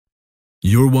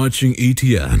You're watching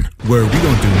E.T.N, where we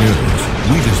don't do news,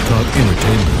 we just talk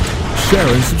entertainment. Share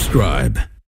and subscribe.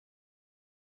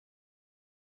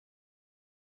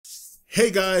 Hey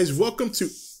guys, welcome to...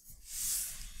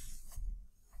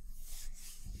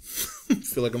 I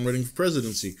feel like I'm running for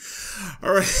presidency.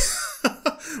 All right.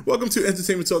 Welcome to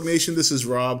Entertainment Talk Nation. This is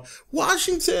Rob.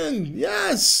 Washington.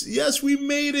 Yes, we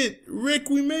made it. Rick,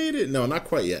 we made it. No, not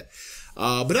quite yet.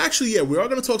 But actually, yeah, we are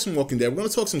going to talk some Walking Dead. We're going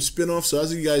to talk some spinoffs. So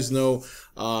as you guys know,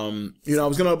 I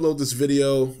was going to upload this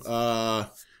video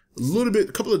a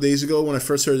couple of days ago when I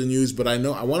first heard the news, but I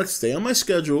want to stay on my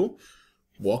schedule.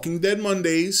 Walking Dead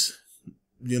Mondays,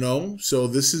 so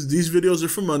these videos are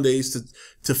for Mondays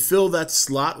to fill that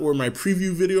slot where my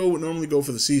preview video would normally go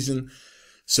for the season.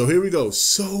 So here we go.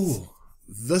 So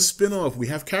the spinoff, we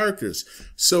have characters.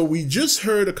 So we just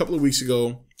heard a couple of weeks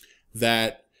ago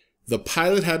that the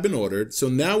pilot had been ordered, so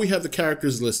now we have the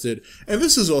characters listed, and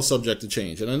this is all subject to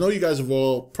change. And I know you guys have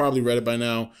all probably read it by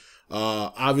now.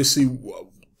 Obviously,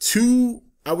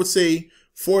 I would say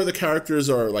 4 of the characters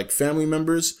are like family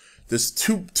members. There's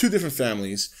two different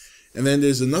families, and then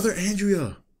there's another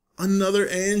Andrea.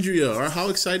 How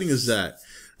exciting is that?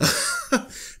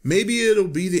 Maybe it'll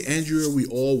be the Andrea we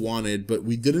all wanted, but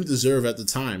we didn't deserve at the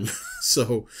time.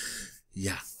 So,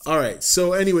 yeah. All right.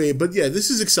 So anyway, but yeah, this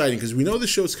is exciting because we know the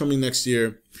show's coming next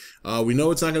year. We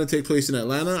know it's not going to take place in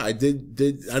Atlanta. I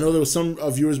know there was some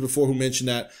viewers before who mentioned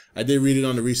that. I did read it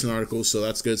on the recent article, so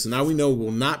that's good. So now we know it will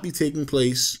not be taking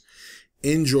place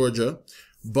in Georgia.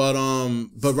 But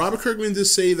Robert Kirkman did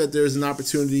say that there's an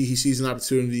opportunity. He sees an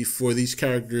opportunity for these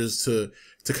characters to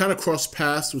kind of cross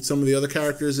paths with some of the other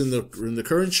characters in the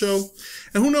current show.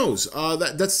 And who knows?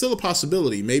 That's still a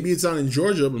possibility. Maybe it's not in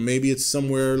Georgia, but maybe it's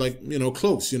somewhere like,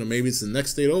 close. Maybe it's the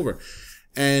next state over.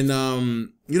 And,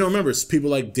 remember, it's people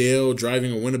like Dale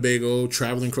driving a Winnebago,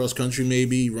 traveling cross country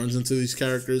maybe, runs into these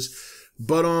characters.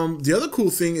 But the other cool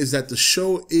thing is that the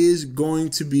show is going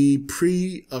to be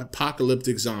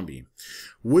pre-apocalyptic zombie,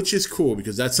 which is cool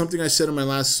because that's something I said in my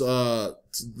last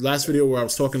video where I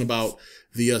was talking about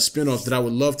the spinoff that I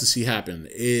would love to see happen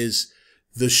is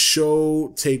the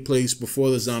show take place before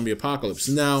the zombie apocalypse.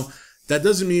 Now, that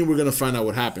doesn't mean we're going to find out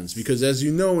what happens because as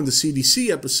you know, in the CDC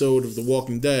episode of The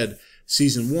Walking Dead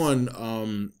season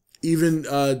 1,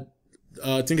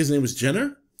 I think his name was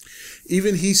Jenner.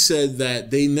 Even he said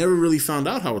that they never really found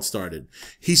out how it started.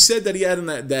 He said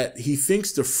that that he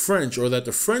thinks the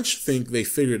French think they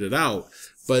figured it out,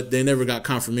 but they never got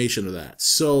confirmation of that.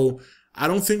 So I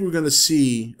don't think we're going to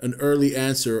see an early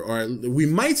answer, or we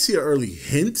might see an early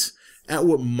hint at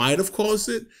what might have caused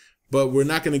it, but we're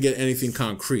not going to get anything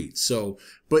concrete. So,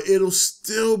 but it'll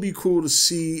still be cool to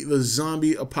see the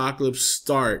zombie apocalypse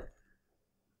start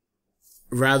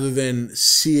rather than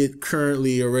see it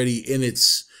currently already in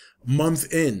its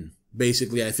month in.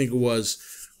 Basically, I think it was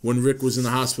when Rick was in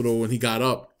the hospital when he got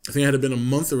up. I think it had been a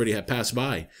month already had passed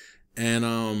by, and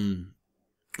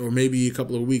or maybe a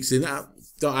couple of weeks. And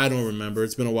I don't remember.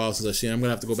 It's been a while since I've seen it. I'm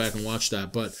gonna have to go back and watch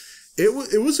that. But it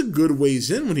was a good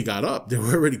ways in when he got up. There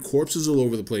were already corpses all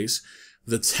over the place.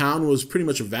 The town was pretty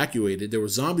much evacuated. There were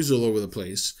zombies all over the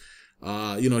place.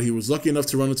 He was lucky enough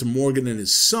to run into Morgan and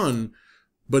his son.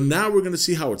 But now we're going to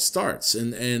see how it starts,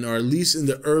 and or at least in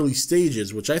the early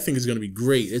stages, which I think is going to be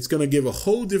great. It's going to give a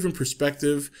whole different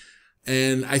perspective,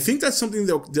 and I think that's something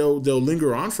they'll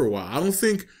linger on for a while. I don't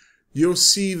think you'll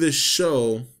see this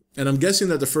show, and I'm guessing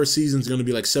that the first season is going to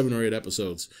be like 7 or 8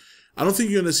 episodes. I don't think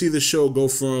you're going to see the show go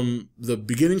from the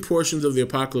beginning portions of the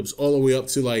apocalypse all the way up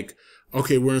to like,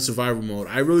 okay, we're in survival mode.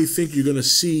 I really think you're going to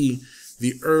see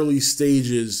the early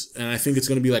stages, and I think it's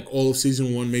going to be like all of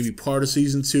season 1, maybe part of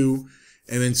season 2.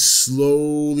 And then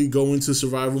slowly go into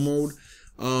survival mode.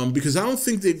 Because I don't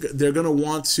think they're going to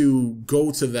want to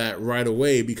go to that right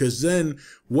away. Because then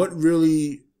what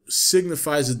really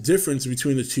signifies a difference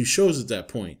between the two shows at that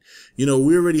point? We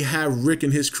already have Rick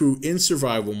and his crew in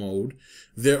survival mode.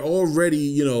 They're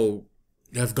already,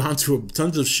 have gone through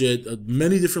tons of shit,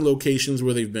 many different locations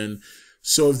where they've been.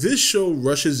 So if this show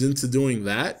rushes into doing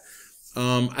that,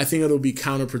 I think it'll be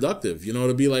counterproductive.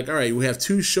 It'll be like, all right, we have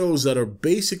 2 shows that are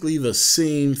basically the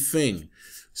same thing.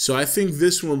 So I think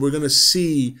this one, we're going to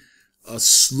see a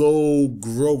slow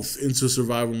growth into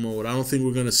survival mode. I don't think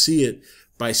we're going to see it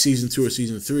by season 2 or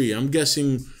season 3. I'm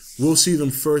guessing we'll see them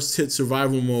first hit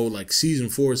survival mode like season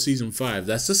 4 or season 5.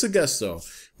 That's just a guess though.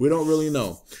 We don't really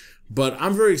know. But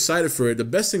I'm very excited for it. The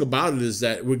best thing about it is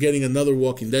that we're getting another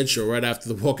Walking Dead show right after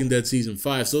the Walking Dead season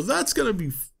 5. So that's going to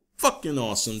be fucking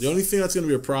awesome. The only thing that's going to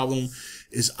be a problem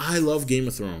is I love Game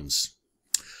of Thrones.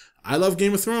 I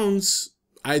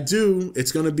do.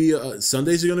 It's going to be,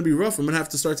 Sundays are going to be rough. I'm going to have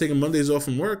to start taking Mondays off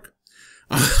from work.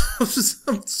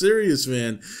 I'm serious,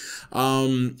 man.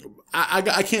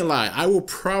 I can't lie. I will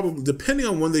probably, depending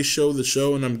on when they show the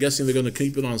show, and I'm guessing they're going to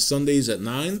keep it on Sundays at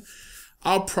 9,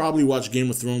 I'll probably watch Game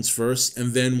of Thrones first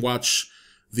and then watch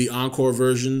the encore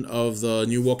version of the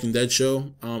new Walking Dead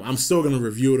show. I'm still going to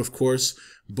review it, of course.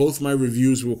 Both my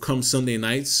reviews will come Sunday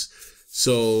nights.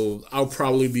 So I'll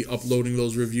probably be uploading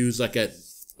those reviews like at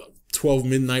 12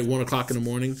 midnight, 1 o'clock in the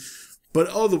morning. But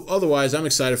otherwise, I'm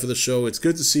excited for the show. It's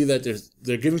good to see that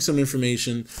they're giving some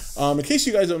information. In case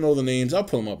you guys don't know the names, I'll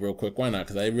pull them up real quick. Why not?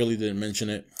 Because I really didn't mention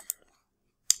it.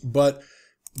 But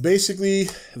basically,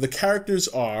 the characters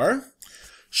are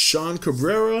Sean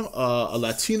Cabrera, a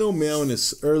Latino male in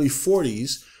his early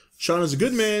 40s. Sean is a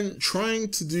good man trying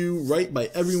to do right by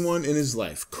everyone in his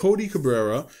life. Cody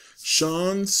Cabrera,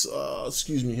 Sean's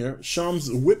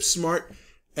whip-smart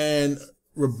and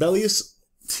rebellious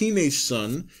teenage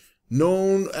son,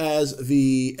 known as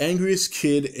the angriest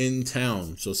kid in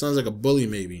town. So it sounds like a bully,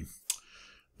 maybe.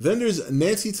 Then there's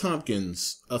Nancy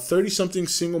Tompkins, a 30-something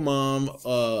single mom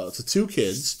to 2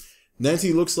 kids.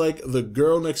 Nancy looks like the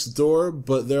girl next door,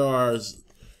 but there's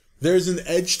an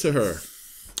edge to her.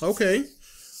 Okay.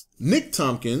 Nick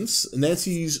Tompkins,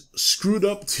 Nancy's screwed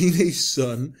up teenage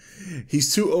son.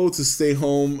 He's too old to stay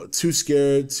home, too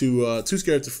scared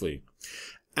to flee.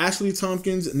 Ashley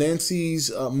Tompkins, Nancy's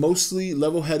mostly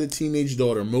level-headed teenage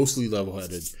daughter, mostly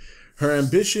level-headed. Her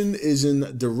ambition is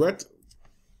in direct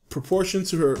proportion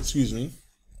to her,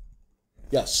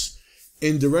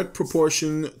 in direct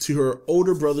proportion to her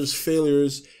older brother's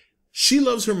failures. She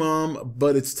loves her mom,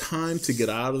 but it's time to get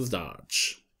out of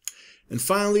Dodge. And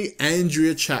finally,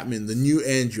 Andrea Chapman, the new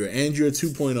Andrea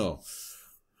 2.0.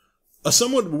 A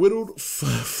somewhat whittled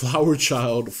flower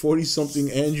child, 40-something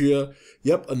Andrea,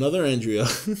 yep, another Andrea,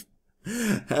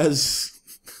 has,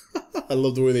 I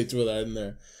love the way they threw that in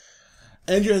there.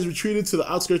 Andrea has retreated to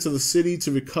the outskirts of the city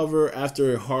to recover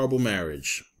after a horrible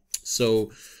marriage.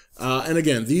 So, and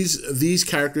again, these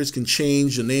characters can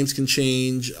change, the names can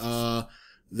change,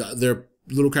 their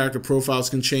little character profiles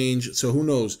can change, so who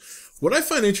knows. What I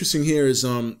find interesting here is,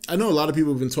 I know a lot of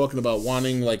people have been talking about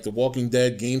wanting like the Walking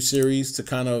Dead game series to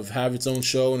kind of have its own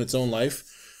show and its own life.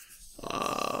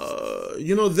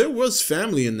 There was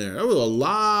family in there. There was a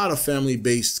lot of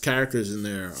family-based characters in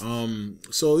there.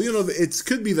 So, it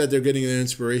could be that they're getting their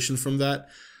inspiration from that.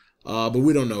 But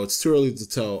we don't know. It's too early to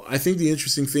tell. I think the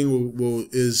interesting thing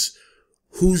is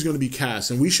who's going to be cast.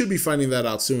 And we should be finding that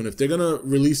out soon. If they're going to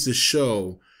release this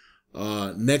show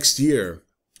next year,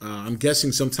 I'm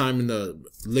guessing sometime in the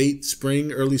late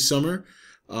spring, early summer,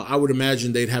 I would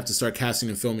imagine they'd have to start casting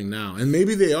and filming now. And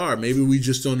maybe they are. Maybe we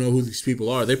just don't know who these people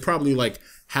are. They're probably like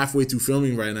halfway through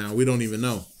filming right now. We don't even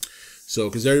know. So,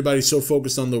 because everybody's so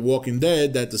focused on The Walking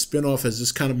Dead that the spinoff has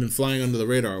just kind of been flying under the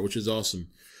radar, which is awesome.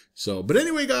 So, but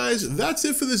anyway, guys, that's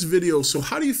it for this video. So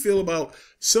how do you feel about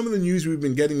some of the news we've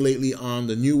been getting lately on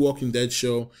the new Walking Dead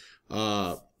show?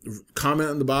 Comment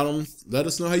on the bottom. Let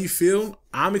us know how you feel.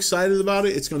 I'm excited about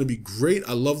it. It's going to be great.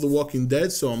 I love The Walking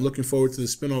Dead, so I'm looking forward to the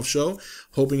spinoff show.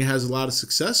 Hoping it has a lot of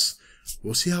success.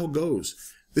 We'll see how it goes.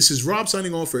 This is Rob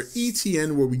signing off for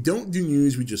E.T.N, where we don't do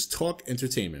news, we just talk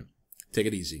entertainment. Take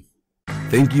it easy.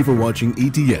 Thank you for watching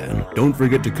E.T.N. Don't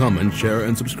forget to comment, share,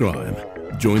 and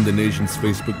subscribe. Join the nation's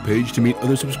Facebook page to meet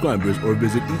other subscribers or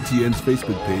visit E.T.N's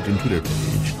Facebook page and Twitter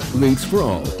page. Links for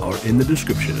all are in the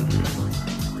description.